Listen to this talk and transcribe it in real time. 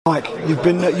Mike, you've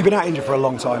been out injured for a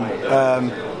long time.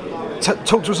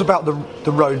 Talk to us about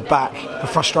the road back, the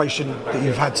frustration that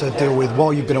you've had to deal with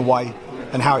while you've been away,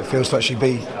 and how it feels to actually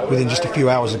be within just a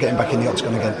few hours of getting back in the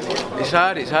Octagon again. It's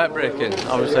hard, it's heartbreaking.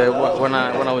 Obviously, when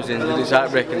I was injured, it's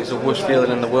heartbreaking. It's the worst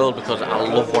feeling in the world because I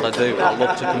love what I do. I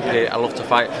love to compete, I love to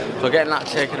fight. So getting that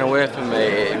taken away from me,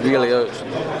 it really hurts.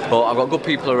 But I've got good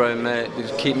people around me, they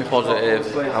just keep me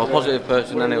positive. I'm a positive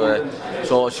person anyway.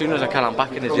 So as soon as I can, I'm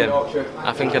back in the gym.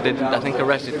 I think I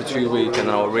rested for 2 weeks and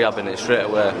then I was rehabbing it straight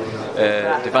away.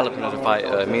 Developing as a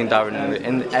fighter, me and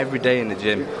Darren every day in the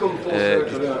gym,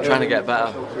 just trying to get better.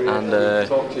 And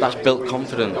that's built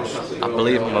confidence. I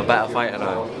believe I'm a better fighter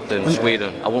now than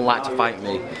Sweden. I wouldn't like to fight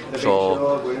me.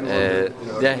 So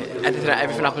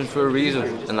everything happens for a reason,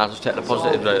 and I just take the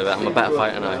positives out of it. I'm a better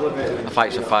fighter now. A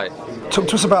fight's a fight. Talk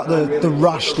to us about the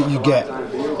rush that you get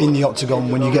in the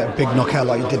Octagon when you get a big knockout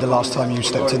like you did the last time you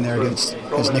stepped in there against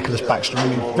Nicholas Backstrom.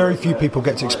 I mean, very few people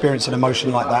get to experience an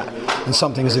emotion like that and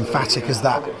something as emphatic as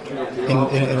that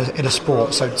in a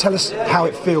sport. So tell us how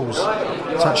it feels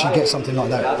to actually get something like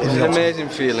that in the Octagon. It's an amazing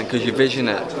feeling because you vision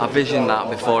it. I visioned that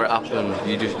before it happened.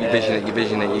 You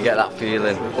vision it, you get that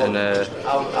feeling. And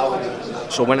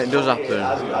so when it does happen,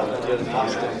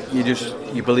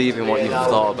 you believe in what you've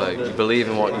thought about, you believe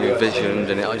in what you visioned,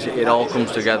 and it all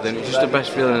comes together, and it's just the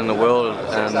best feeling in the world.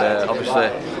 And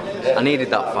obviously I needed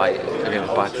that fight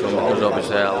against Backstrom because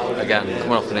obviously again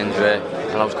coming off an injury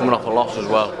and I was coming off a loss as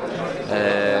well.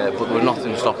 But there was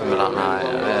nothing stopping me that night.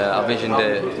 I visioned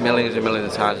it millions and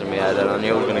millions of times in my head, and I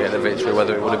knew I was going to get the victory,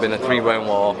 whether it would have been a 3-round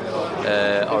war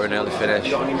or an early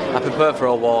finish. I prepare for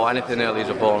a war, anything early is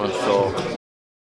a bonus, so